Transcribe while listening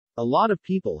A lot of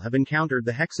people have encountered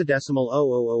the hexadecimal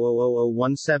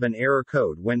 0x000017 error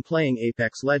code when playing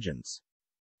Apex Legends.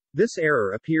 This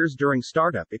error appears during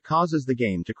startup. It causes the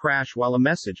game to crash while a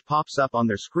message pops up on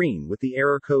their screen with the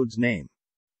error code's name.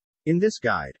 In this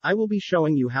guide, I will be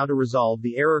showing you how to resolve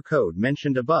the error code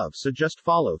mentioned above, so just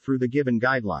follow through the given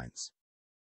guidelines.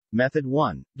 Method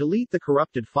 1. Delete the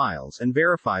corrupted files and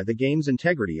verify the game's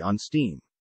integrity on Steam.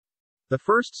 The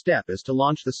first step is to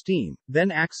launch the Steam, then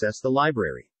access the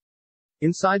library.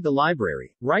 Inside the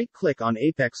library, right-click on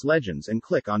Apex Legends and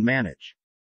click on Manage.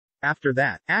 After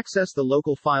that, access the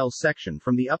Local Files section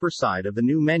from the upper side of the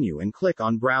new menu and click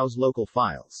on Browse Local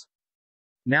Files.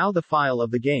 Now the file of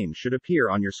the game should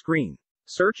appear on your screen.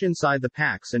 Search inside the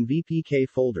packs and VPK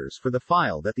folders for the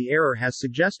file that the error has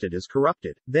suggested is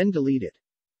corrupted, then delete it.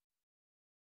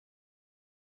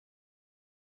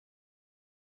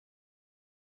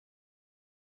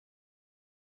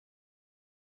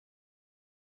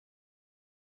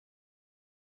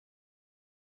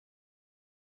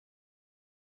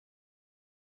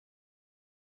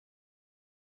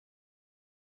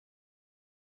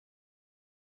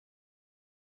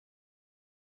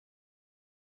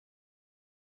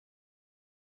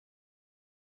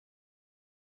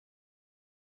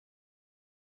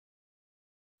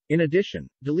 In addition,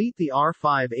 delete the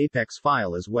R5 Apex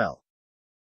file as well.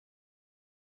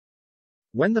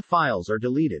 When the files are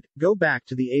deleted, go back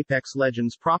to the Apex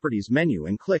Legends Properties menu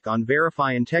and click on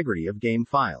Verify Integrity of Game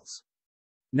Files.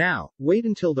 Now, wait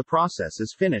until the process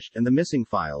is finished and the missing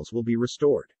files will be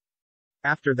restored.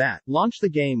 After that, launch the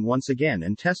game once again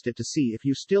and test it to see if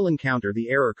you still encounter the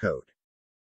error code.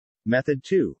 Method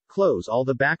 2. Close all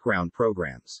the background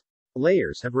programs.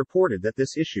 Players have reported that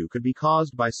this issue could be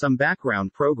caused by some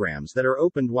background programs that are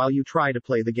opened while you try to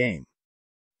play the game.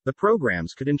 The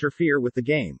programs could interfere with the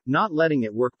game, not letting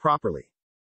it work properly.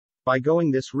 By going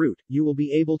this route, you will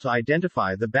be able to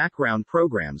identify the background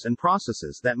programs and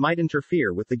processes that might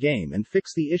interfere with the game and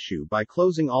fix the issue by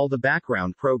closing all the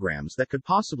background programs that could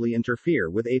possibly interfere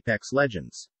with Apex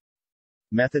Legends.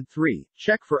 Method 3.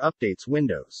 Check for updates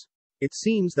windows. It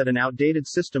seems that an outdated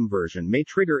system version may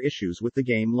trigger issues with the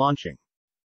game launching.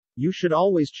 You should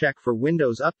always check for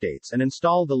Windows updates and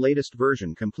install the latest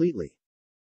version completely.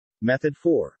 Method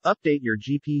 4. Update your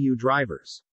GPU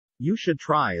drivers. You should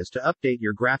try to update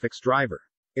your graphics driver.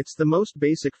 It's the most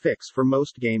basic fix for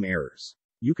most game errors.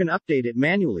 You can update it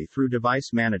manually through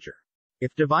Device Manager.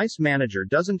 If Device Manager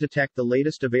doesn't detect the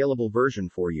latest available version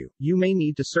for you, you may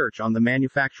need to search on the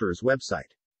manufacturer's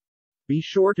website. Be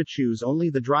sure to choose only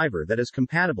the driver that is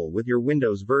compatible with your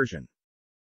Windows version.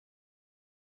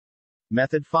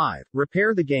 Method 5.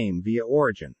 Repair the game via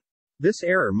Origin. This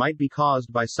error might be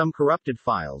caused by some corrupted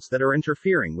files that are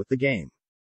interfering with the game.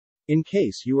 In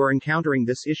case you are encountering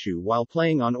this issue while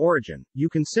playing on Origin, you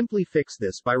can simply fix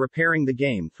this by repairing the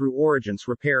game through Origin's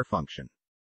repair function.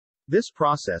 This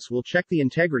process will check the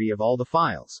integrity of all the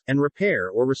files, and repair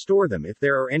or restore them if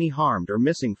there are any harmed or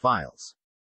missing files.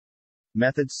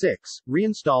 Method 6.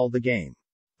 Reinstall the game.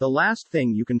 The last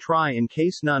thing you can try in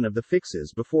case none of the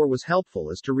fixes before was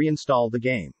helpful is to reinstall the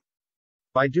game.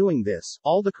 By doing this,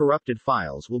 all the corrupted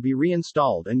files will be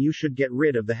reinstalled and you should get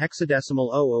rid of the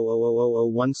hexadecimal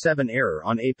 0x000017 error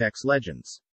on Apex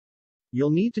Legends. You'll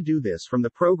need to do this from the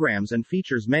Programs and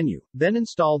Features menu, then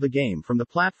install the game from the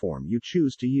platform you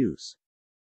choose to use.